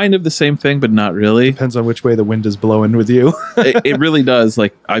kind of the same thing, but not really. Depends on which way the wind is blowing with you. It really does.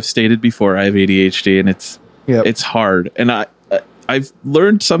 Like I've stated before, I have ADHD, and it's hard. And I've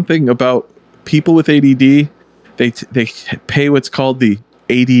learned something about people with ADD. They pay what's called the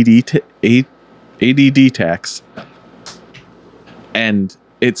ADD tax, and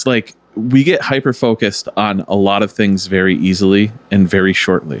it's like we get hyper focused on a lot of things very easily and very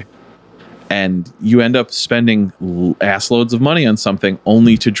shortly. And you end up spending ass loads of money on something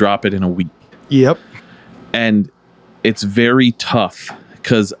only to drop it in a week. Yep. And it's very tough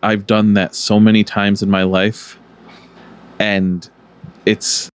because I've done that so many times in my life. And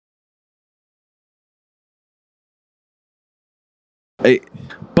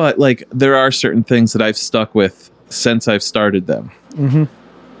but like there are certain things that I've stuck with since I've started them. Mm-hmm.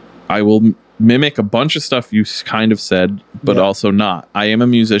 I will mimic a bunch of stuff you kind of said, but also not. I am a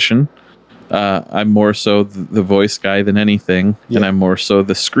musician. I'm more so the voice guy than anything, and I'm more so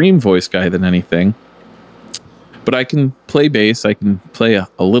the scream voice guy than anything. But I can play bass. I can play a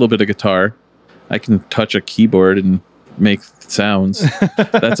little bit of guitar. I can touch a keyboard and make sounds.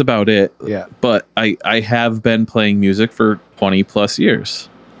 That's about it. Yeah. But I have been playing music for 20 plus years.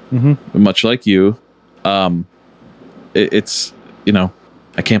 Mm-hmm. Much like you. It's,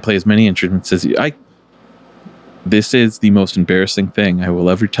 I can't play as many instruments as you. This is the most embarrassing thing I will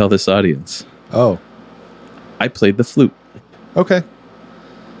ever tell this audience. Oh. I played the flute. Okay.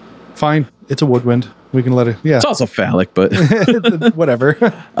 Fine. It's a woodwind. We can let it. Yeah. It's also phallic, but whatever.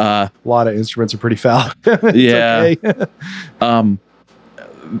 A lot of instruments are pretty phallic. Yeah. Okay.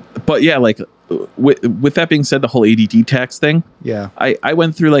 But yeah, like with that being said, the whole ADD tax thing. Yeah. I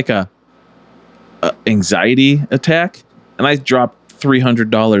went through like a anxiety attack, and I dropped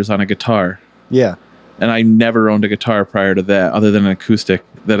 $300 on a guitar. Yeah. And I never owned a guitar prior to that, other than an acoustic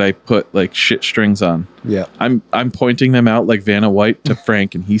that I put like shit strings on. Yeah. I'm pointing them out like Vanna White to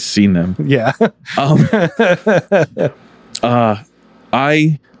Frank, and he's seen them. Yeah.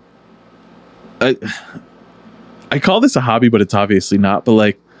 I call this a hobby, but it's obviously not. But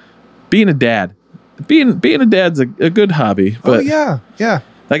like being a dad's a good hobby. But yeah.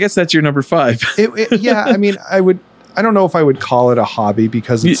 I guess that's your number 5. Yeah. I mean, I don't know if I would call it a hobby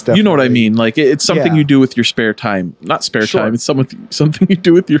because it's definitely... You know what I mean? Like it's something you do with your spare time. Not spare time. It's something you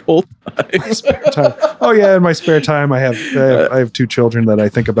do with your whole time. Spare time. Oh yeah, in my spare time, I have 2 children that I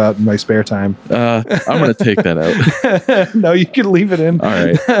think about in my spare time. I'm gonna take that out. No, you can leave it in. All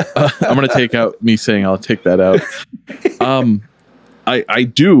right. I'm gonna take out me saying I'll take that out. I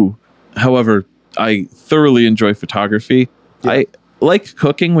do, however, I thoroughly enjoy photography. Yeah. I like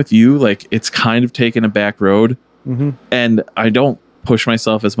cooking with you. Like it's kind of taken a back road. Mm-hmm. And I don't push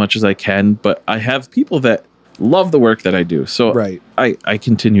myself as much as I can, but I have people that love the work that I do. So I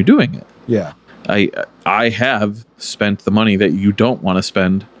continue doing it. Yeah. I have spent the money that you don't want to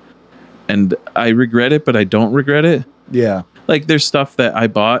spend, and I regret it, but I don't regret it. Yeah. Like there's stuff that I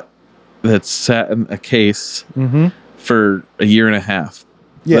bought that's sat in a case Mm-hmm. for a year and a half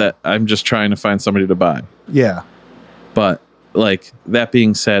Yeah. that I'm just trying to find somebody to buy. Yeah. But like that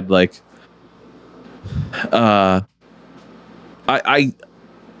being said, like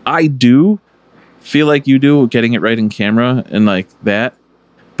I do feel like you do getting it right in camera and like that,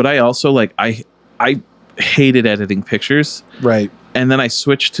 but I also like I hated editing pictures, Right. and then I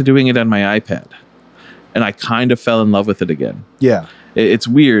switched to doing it on my iPad, and I kind of fell in love with it again. Yeah. It's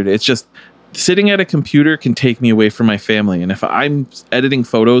weird. It's just sitting at a computer can take me away from my family, and if I'm editing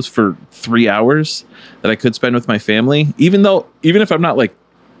photos for 3 hours that I could spend with my family, even if I'm not like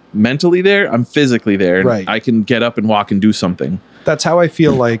mentally there, I'm physically there, and Right. I can get up and walk and do something. That's how I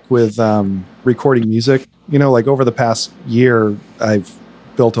feel like with recording music. You know, like over the past year, I've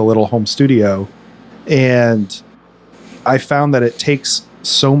built a little home studio, and I found that it takes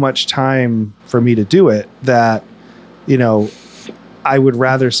so much time for me to do it that, you know, I would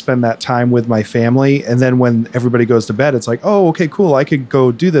rather spend that time with my family. And then when everybody goes to bed, it's like, oh, okay, cool. I could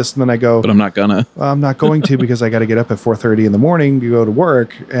go do this. And then I go, But I'm not gonna. well, I'm not going to because I got to get up at 4:30 in the morning to go to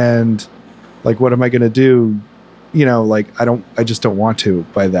work. And like, what am I going to do? You know, like I just don't want to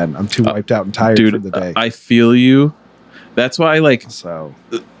by then. I'm too wiped out and tired Dude, for the day. I feel you. That's why So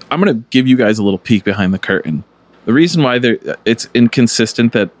I'm going to give you guys a little peek behind the curtain. The reason why it's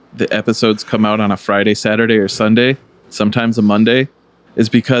inconsistent that the episodes come out on a Friday, Saturday, or Sunday, sometimes a Monday, is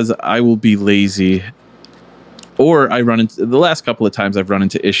because I will be lazy, or I run into the last couple of times I've run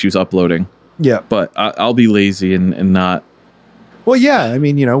into issues uploading. yeah. But I'll be lazy and not. Well, yeah. I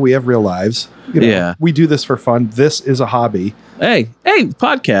mean, you know, we have real lives. You know, Yeah. We do this for fun. This is a hobby. Hey, The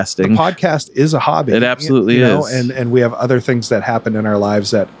podcasting. podcast is a hobby. It absolutely you know, is. and we have other things that happen in our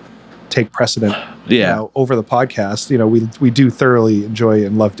lives that take precedent you Yeah. know, over the podcast. You know, we do thoroughly enjoy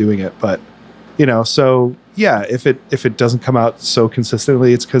and love doing it, but you know, so yeah, if it doesn't come out so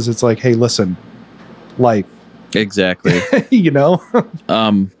consistently, it's because it's like, hey, listen, life. Exactly. You know?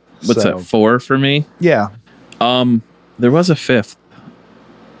 What's So, that? 4 for me? Yeah. There was a 5th.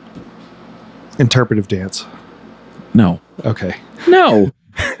 Interpretive dance. No. Okay. No.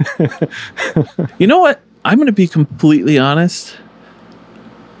 You know what? I'm going to be completely honest.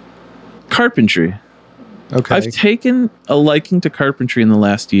 Carpentry. Okay. I've taken a liking to carpentry in the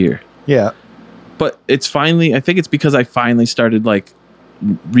last year. Yeah. But I think it's because I finally started like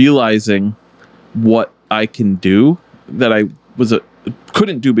realizing what I can do that I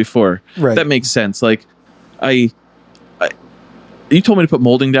couldn't do before. Right. That makes sense. Like you told me to put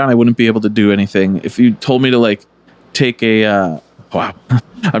molding down, I wouldn't be able to do anything. If you told me to like take a wow,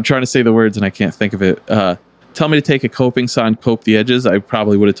 I'm trying to say the words and I can't think of it. Tell me to take a coping saw and cope the edges, I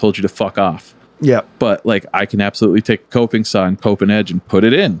probably would have told you to fuck off. Yeah. But like I can absolutely take a coping saw and cope an edge and put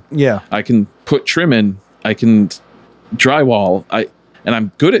it in. Yeah. I can put trim in. I can drywall. And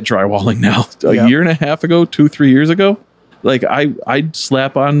I'm good at drywalling now. A year and a half ago, 2-3 years ago, like I'd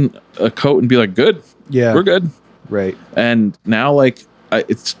slap on a coat and be like, good. Yeah. We're good. Right. And now like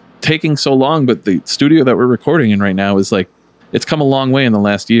it's taking so long, but the studio that we're recording in right now is like, it's come a long way in the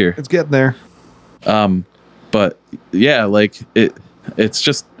last year. It's getting there. But yeah, like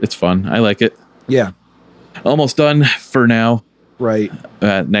it's fun. I like it. Yeah. Almost done for now. Right.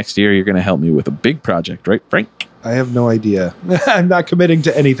 Next year, you're going to help me with a big project, right, Frank? I have no idea. I'm not committing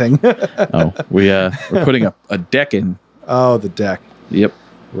to anything. Oh, we're putting a deck in. Oh, the deck. Yep.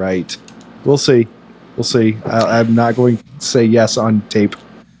 Right. We'll see. We'll see. I'm not going to say yes on tape.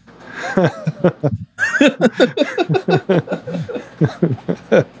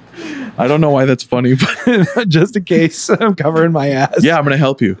 I don't know why that's funny, but Just in case I'm covering my ass. yeah, I'm going to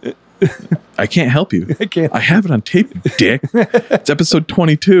help you. I can't help you. I can't. I have it on tape, dick. It's episode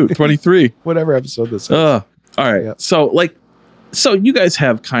 22, 23. Whatever episode this is. All right. Yep. So you guys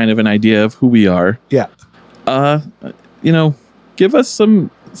have kind of an idea of who we are. Yeah. Give us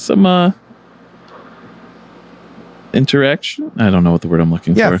some interaction. I don't know what the word I'm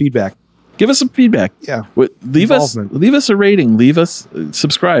looking Yeah. for. Feedback. Give us some feedback. Yeah. Leave us a rating. Leave us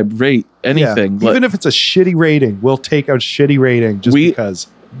subscribe, rate, anything. Yeah. Even if it's a shitty rating, we'll take a shitty rating just because.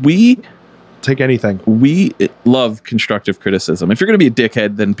 We take anything. We love constructive criticism. If you're going to be a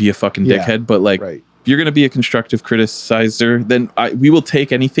dickhead, then be a fucking dickhead. But like, right. if you're going to be a constructive criticizer, then we will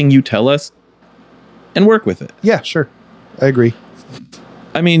take anything you tell us and work with it. Yeah, sure. I agree.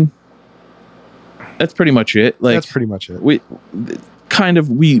 I mean, that's pretty much it. Like, that's pretty much it.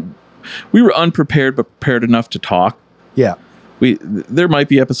 We were unprepared, but prepared enough to talk. Yeah. There might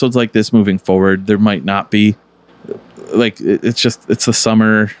be episodes like this moving forward. There might not be. Like, it's the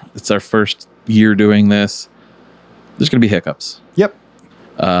summer. It's our first year doing this. There's going to be hiccups. Yep.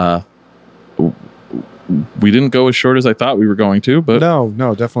 we didn't go as short as I thought we were going to, but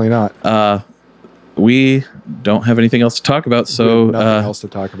No, definitely not. we don't have anything else to talk about. We So have nothing else to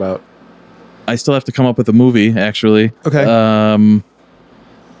talk about. I still have to come up with a movie, actually. Okay.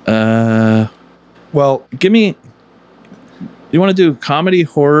 Well, Give me. You want to do comedy,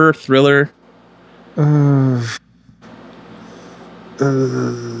 horror, thriller? I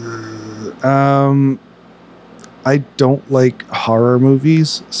don't like horror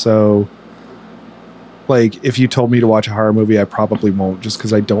movies, so like if you told me to watch a horror movie, I probably won't, just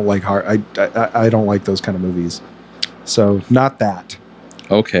because I don't like horror. I don't like those kind of movies, so not that.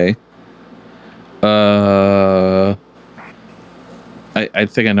 Okay. I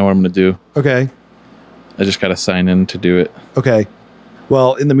think I know what I'm going to do. Okay. I just got to sign in to do it. Okay.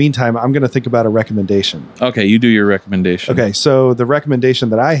 Well, in the meantime, I'm going to think about a recommendation. Okay, you do your recommendation. Okay, so the recommendation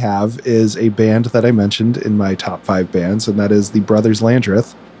that I have is a band that I mentioned in my top 5 bands, and that is the Brothers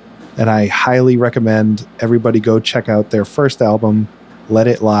Landreth. And I highly recommend everybody go check out their first album, Let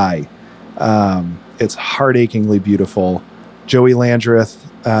It Lie. It's heart-achingly beautiful. Joey Landreth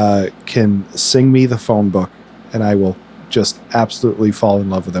can sing me the phone book, and I will just absolutely fall in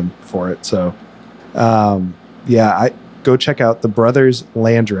love with him for it. So, go check out the Brothers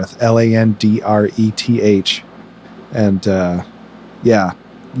Landreth, Landreth, and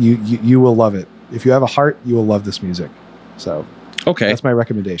you will love it. If you have a heart, you will love this music. So, Okay. that's my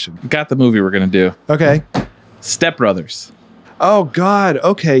recommendation. Got the movie we're going to do. Okay. Step Brothers. Oh God.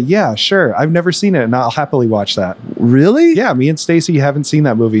 Okay. Yeah. Sure. I've never seen it, and I'll happily watch that. Really? Yeah. Me and Stacy haven't seen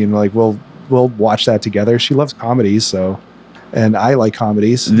that movie, and like we'll watch that together. She loves comedies, so, and I like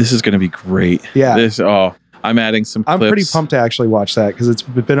comedies. This is going to be great. Yeah. I'm adding some clips. I'm pretty pumped to actually watch that because it's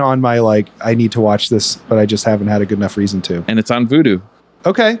been on my I need to watch this, but I just haven't had a good enough reason to. And it's on Voodoo.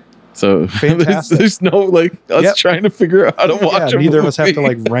 Okay. So there's no us trying to figure out how to watch it. Neither of us have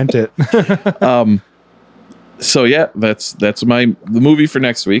to rent it. So yeah, that's the movie for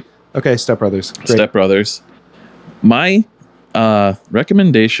next week. Okay, Step Brothers. Great. Step Brothers. My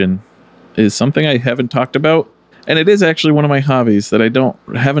recommendation is something I haven't talked about, and it is actually one of my hobbies that I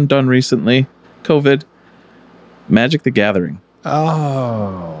haven't done recently. COVID. Magic the Gathering.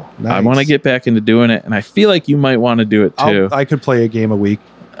 Oh, nice. I want to get back into doing it, and I feel like you might want to do it too. I could play a game a week.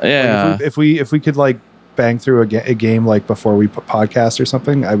 Yeah. If we could bang through a game before we put podcast or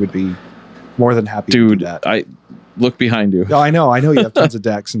something, I would be more than happy to do that. I look behind you. Oh, I know you have tons of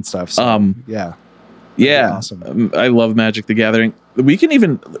decks and stuff. So, yeah. Yeah. Awesome. I love Magic the Gathering. We can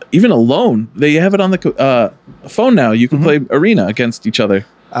even alone. They have it on the phone now. You can play Arena against each other.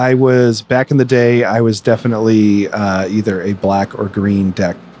 I was back in the day. I was definitely either a black or green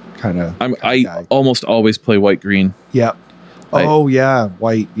deck kind of. I almost always play white green. Yep.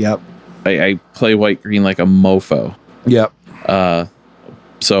 White. Yep. I play white green like a mofo. Yep.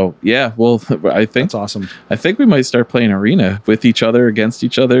 So yeah, well, I think that's awesome. I think we might start playing Arena with each other against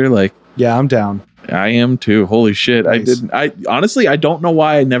each other. Yeah, I'm down. I am too. Holy shit! Nice. I honestly don't know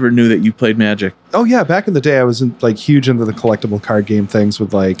why I never knew that you played Magic. Oh yeah, back in the day, I was huge into the collectible card game things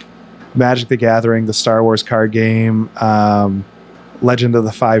with Magic the Gathering, the Star Wars card game, Legend of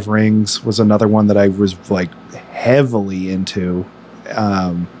the Five Rings was another one that I was heavily into.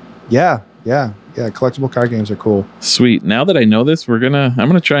 Yeah. Collectible card games are cool. Sweet. Now that I know this, I'm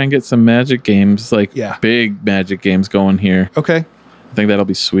gonna try and get some Magic games, big Magic games going here. Okay. I think that'll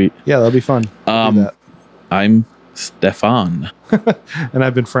be sweet. Yeah, that'll be fun. I'm Stefan. And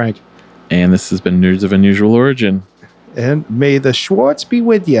I've been Frank. And this has been Nerds of Unusual Origin. And may the Schwartz be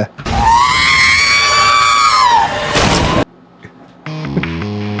with you.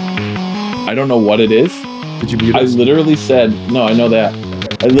 I don't know what it is. Did you mute I us? literally said, no, I know that.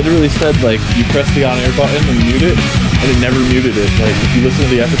 I literally said, you press the on-air button and mute it, and it never muted it. If you listen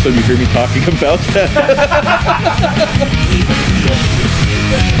to the episode, you hear me talking about that.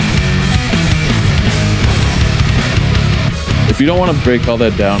 If you don't want to break all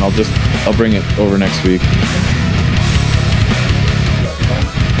that down, I'll bring it over next week.